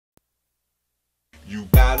You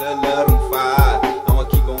gotta love them fire. I'ma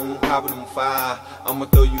keep on popping them fire. I'ma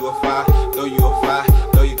throw you a fire, throw you a fire,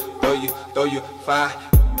 throw you fire. Throw you fire.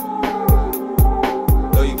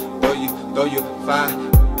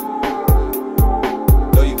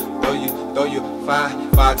 Throw you fire.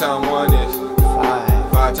 5 times 1 is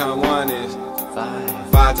 5. 5 times 1 is 5.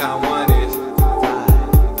 5 times 1 is 5.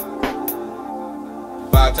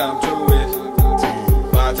 5 times 2 is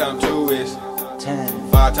 10. 5 times 2 is 10.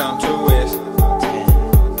 5 times 2 is 10.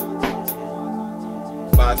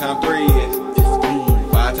 5 times 3 is 15.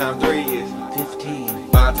 5 times 3 is 15.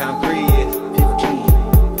 5 times 3 is 15.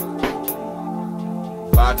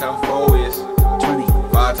 5 times 4 is 20.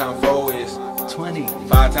 5 times 4 is 20.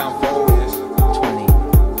 5 times 4 is 20.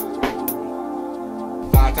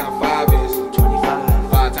 5 times 5 is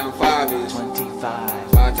 25. 5 times 5 is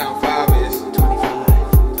 25. 5 times 5 is 25.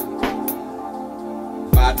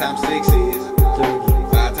 5 times 6 is 30.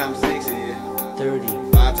 5 times 6 is 30.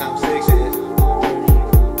 5 times 6 is 30.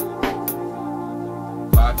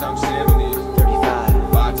 5 times 7 is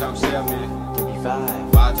 35. 5 times 7 is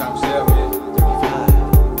 35. 5 times 7 is 35.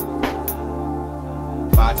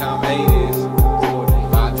 5 times 8 is 40.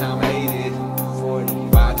 5 times 8 is 40.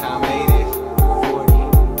 5 times 8 is 40.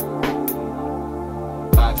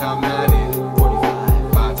 5 times 9 is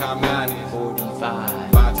 45. 5 times 9 is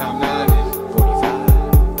 45. 5 times 9 is 45.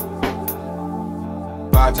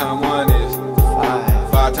 5 times 1 is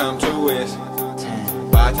 5. 5 times 2 is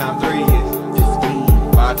 10. 5 times 3 is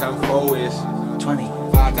 15. 5 times 4 is 20.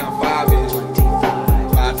 5 times 5 is 25.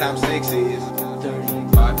 5 times 6 is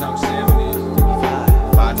 30. 5 times 7 is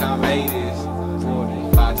 35. 5 times 8 is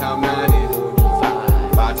 40. 5 times 9 is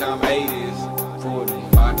 45. 5 times 8 is 40.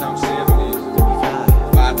 5 times 7 is 35.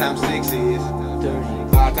 5 times 6 is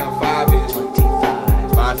 30. 5 times 5 is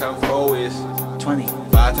 25. 5 times 4 is 20.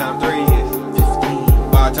 5 times 3 is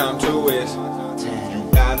 15. 5 times 2 is 10. You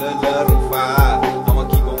gotta love them fire. I'ma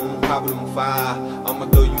keep on popping them fire. I'ma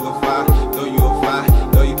throw you a fire, throw you a fire,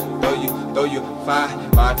 throw you fire.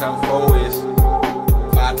 5 times 4 is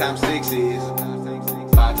 5 times 6 is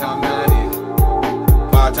 5 times 9 is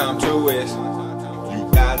 5 times 2 is. You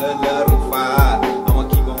gotta love them fire. I'ma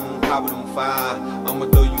keep on popping them fire. I'ma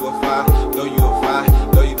throw you a fire, throw you a fire,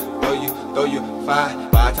 throw you fire.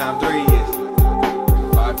 5 times 3 is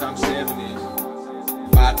 5 times 7 is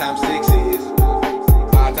 5 times 6 is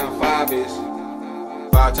 5 times 5 is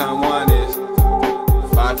 5 times 1 is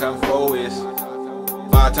 5 times 4 is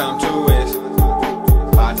 5 times 2 is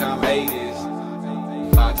 5 times 8 is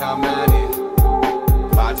 5 times 9 is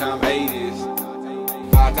 5 times 8 is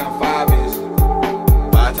 5 times 5 is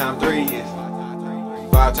 5 times 3 is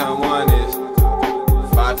 5 times 1 is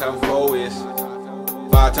 5 times 4 is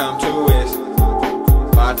 5 times 2 is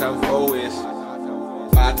 5 times 4 is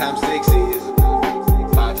 5 times 6 is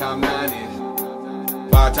 5 times 9 is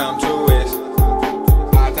 5 times 2 is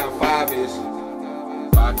 5 times 5 is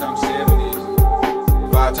 5 times 7 is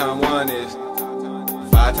 5 times 1 is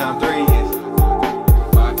 5 times 3 is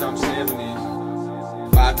 5 times 7 is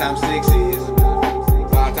 5 times 6 is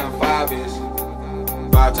 5 times 5 is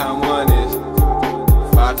 5 times 1 is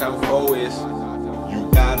 5 times 4 is. You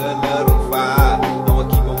gotta love them fire. I'ma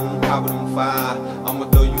keep on popping them fire. I'ma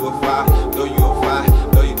throw you a fire, throw you a fire,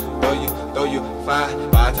 throw you fire.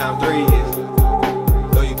 5 times 3 is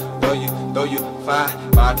throw you fire.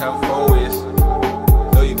 5 times 4 is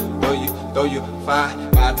throw you fire.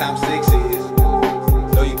 5 times 6 is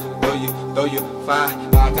throw you fire.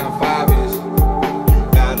 5 times 5 is. You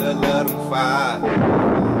gotta love them fire.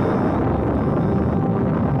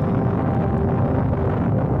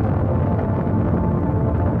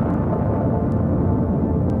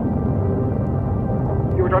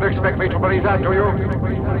 You don't expect me to believe that, do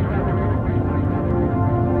you?